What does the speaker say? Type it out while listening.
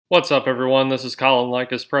What's up, everyone? This is Colin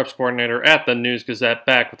Likas, Preps Coordinator at the News Gazette,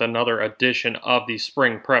 back with another edition of the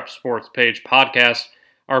Spring Prep Sports Page podcast.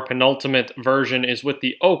 Our penultimate version is with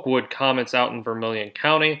the Oakwood Comets out in Vermilion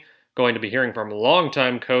County. Going to be hearing from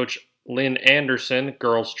longtime coach Lynn Anderson,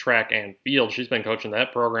 girls track and field. She's been coaching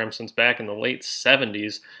that program since back in the late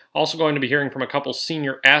 70s. Also going to be hearing from a couple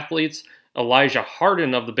senior athletes, Elijah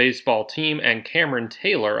Harden of the baseball team and Cameron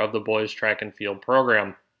Taylor of the boys track and field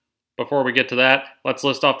program. Before we get to that, let's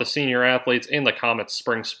list off the senior athletes in the Comets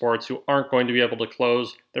spring sports who aren't going to be able to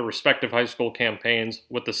close their respective high school campaigns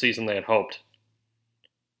with the season they had hoped.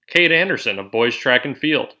 Kate Anderson of boys track and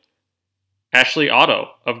field. Ashley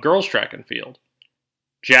Otto of girls track and field.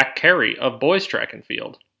 Jack Carey of boys track and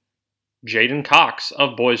field. Jaden Cox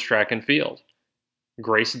of boys track and field.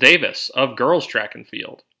 Grace Davis of girls track and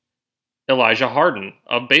field. Elijah Harden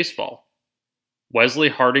of baseball. Wesley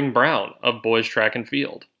Harding Brown of boys track and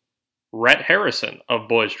field. Rhett Harrison of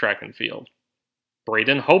boys track and field,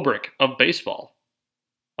 Braden Hobrick of baseball,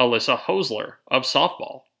 Alyssa Hosler of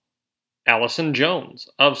softball, Allison Jones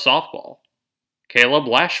of softball, Caleb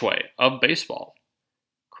Lashway of baseball,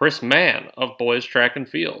 Chris Mann of boys track and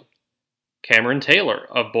field, Cameron Taylor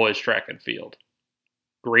of boys track and field,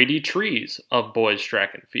 Grady Trees of boys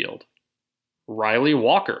track and field, Riley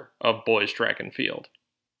Walker of boys track and field,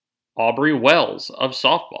 Aubrey Wells of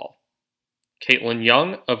softball, Caitlin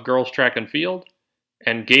Young of girls track and field,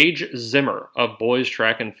 and Gage Zimmer of boys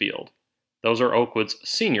track and field. Those are Oakwood's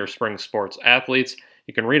senior spring sports athletes.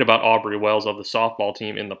 You can read about Aubrey Wells of the softball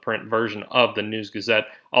team in the print version of the News Gazette,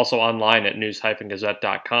 also online at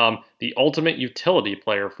news-gazette.com, the ultimate utility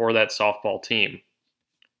player for that softball team.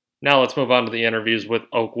 Now let's move on to the interviews with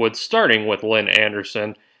Oakwood, starting with Lynn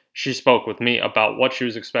Anderson. She spoke with me about what she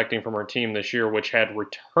was expecting from her team this year, which had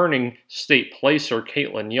returning state placer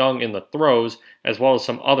Caitlin Young in the throws, as well as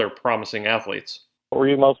some other promising athletes. What were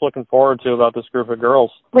you most looking forward to about this group of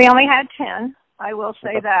girls? We only had 10, I will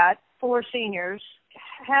say that. 4 seniors.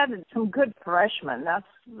 Had some good freshmen.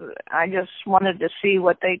 I just wanted to see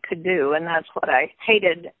what they could do, and that's what I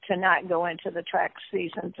hated, to not go into the track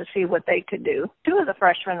season to see what they could do. 2 of the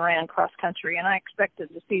freshmen ran cross country, and I expected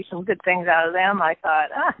to see some good things out of them. I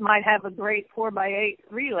thought, might have a great 4x8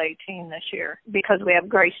 relay team this year because we have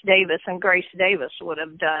Grace Davis, and Grace Davis would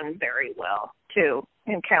have done very well, too,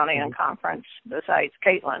 in county and conference besides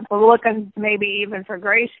Caitlin. We're looking maybe even for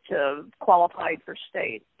Grace to qualify for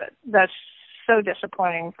state, but that's so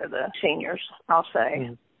disappointing for the seniors, I'll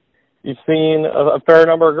say. You've seen a fair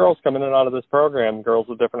number of girls coming in and out of this program, girls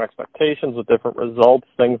with different expectations, with different results,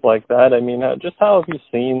 things like that. I mean, just how have you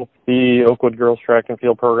seen the Oakwood girls track and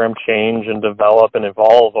field program change and develop and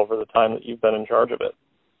evolve over the time that you've been in charge of it?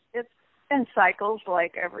 It's in cycles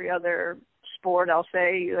like every other sport, I'll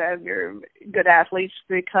say. You have your good athletes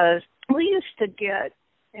because we used to get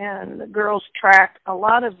in the girls track, a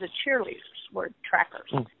lot of the cheerleaders were trackers.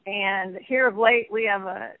 And here of late, we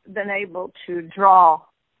haven't been able to draw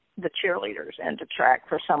the cheerleaders into track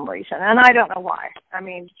for some reason. And I don't know why. I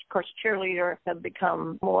mean, of course, cheerleaders have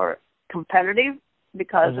become more competitive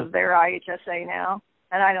because of their IHSA now.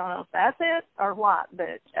 And I don't know if that's it or what,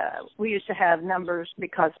 but we used to have numbers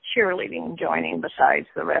because cheerleading joining besides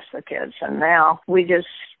the rest of the kids. And now we just,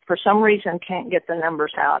 for some reason, can't get the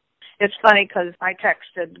numbers out. It's funny because I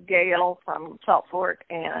texted Gail from Salt Fork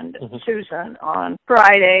and Susan on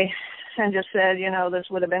Friday and just said, this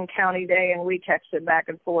would have been county day, and we texted back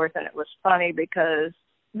and forth, and it was funny because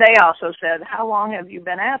they also said, how long have you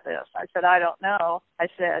been at this? I said, I don't know. I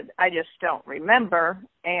said, I just don't remember.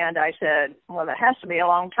 And I said, well, it has to be a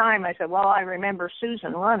long time. I said, well, I remember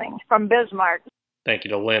Susan running from Bismarck. Thank you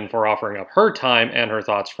to Lynn for offering up her time and her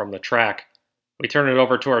thoughts from the track. We turn it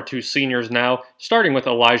over to our 2 seniors now, starting with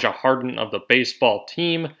Elijah Harden of the baseball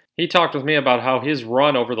team. He talked with me about how his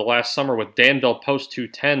run over the last summer with Danville Post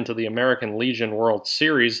 210 to the American Legion World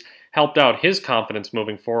Series helped out his confidence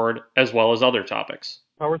moving forward, as well as other topics.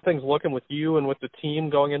 How are things looking with you and with the team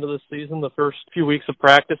going into this season? The first few weeks of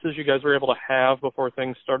practices you guys were able to have before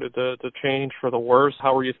things started to change for the worse.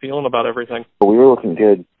 How were you feeling about everything? We were looking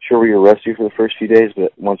good. Sure, we were rusty for the first few days,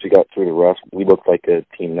 but once we got through the rust, we looked like a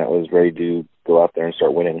team that was ready to go out there and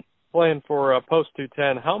start winning. Playing for Post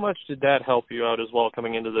 210, how much did that help you out as well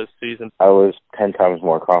coming into this season? I was 10 times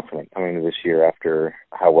more confident coming into this year after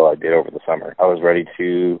how well I did over the summer. I was ready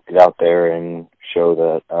to get out there and show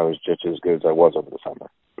that I was just as good as I was over the summer.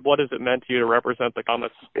 What has it meant to you to represent the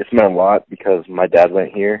Comets? It's meant a lot because my dad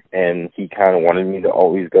went here, and he kind of wanted me to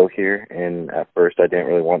always go here, and at first I didn't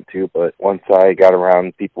really want to, but once I got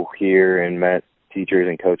around people here and met teachers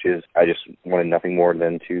and coaches. I just wanted nothing more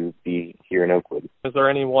than to be here in Oakwood. Is there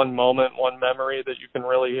any one moment, one memory that you can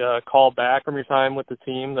really call back from your time with the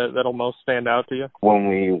team that'll most stand out to you? When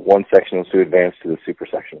we won sectionals to advance to the super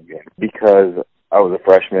sectional game, because I was a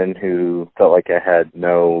freshman who felt like I had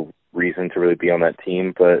no reason to really be on that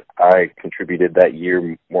team, but I contributed that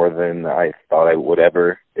year more than I thought I would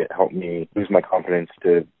ever. It helped me lose my confidence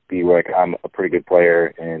to be like I'm a pretty good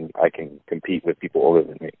player and I can compete with people older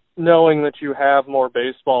than me. Knowing that you have more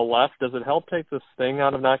baseball left, does it help take the sting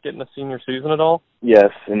out of not getting a senior season at all?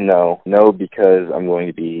 Yes and no. No, because I'm going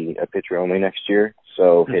to be a pitcher only next year,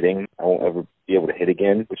 so hitting, I won't ever be able to hit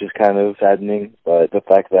again, which is kind of saddening, but the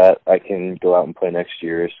fact that I can go out and play next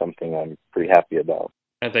year is something I'm pretty happy about.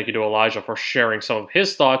 And thank you to Elijah for sharing some of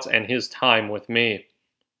his thoughts and his time with me.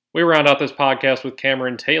 We round out this podcast with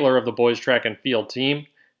Cameron Taylor of the boys track and field team.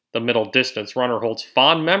 The middle distance runner holds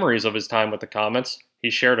fond memories of his time with the Comets.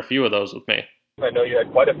 He shared a few of those with me. I know you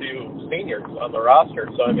had quite a few seniors on the roster,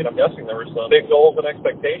 so I'm guessing there were some big goals and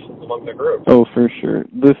expectations among the group. Oh, for sure.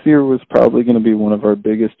 This year was probably going to be one of our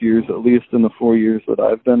biggest years, at least in the 4 years that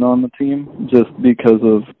I've been on the team, just because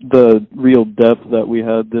of the real depth that we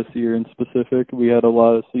had this year in specific. We had a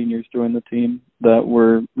lot of seniors join the team that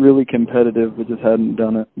were really competitive but just hadn't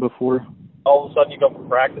done it before. All of a sudden you go from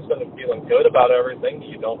practicing and feeling good about everything.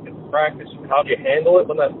 You don't get to practice. How did you handle it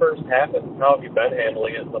when that first happened? How have you been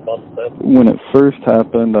handling it in the months since? When it first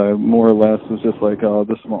happened, I more or less was just like, oh,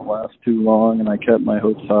 this won't last too long, and I kept my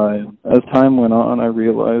hopes high. As time went on, I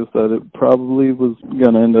realized that it probably was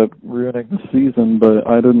going to end up ruining the season, but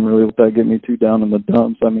I didn't really let that get me too down in the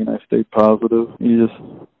dumps. I stayed positive. You just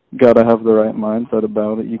got to have the right mindset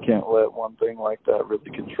about it. You can't let one thing like that really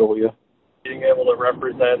control you. Being able to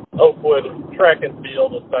represent Oakwood track and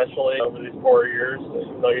field, especially over these 4 years,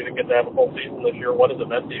 even though you didn't get to have a full season this year, what has it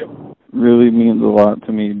meant to you? Really means a lot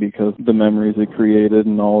to me because the memories it created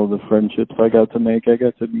and all of the friendships I got to make. I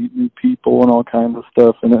got to meet new people and all kinds of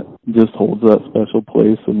stuff, and it just holds that special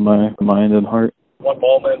place in my mind and heart. One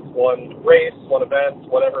moment, one race, one event,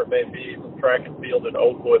 whatever it may be, from track and field in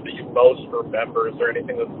Oakwood that you most remember. Is there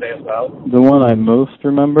anything that stands out? The one I most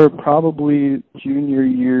remember, probably junior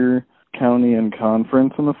year county and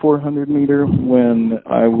conference in the 400 meter when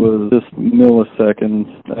I was just milliseconds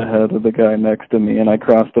ahead of the guy next to me and I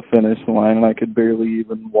crossed the finish line and I could barely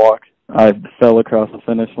even walk. I fell across the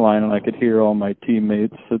finish line and I could hear all my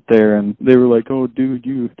teammates sit there and they were like, oh dude,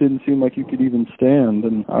 you didn't seem like you could even stand,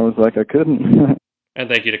 and I was like, I couldn't. And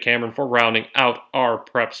thank you to Cameron for rounding out our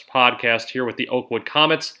Preps podcast here with the Oakwood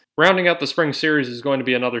Comets. Rounding out the spring series is going to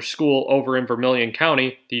be another school over in Vermilion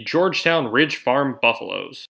County, the Georgetown Ridge Farm Buffaloes.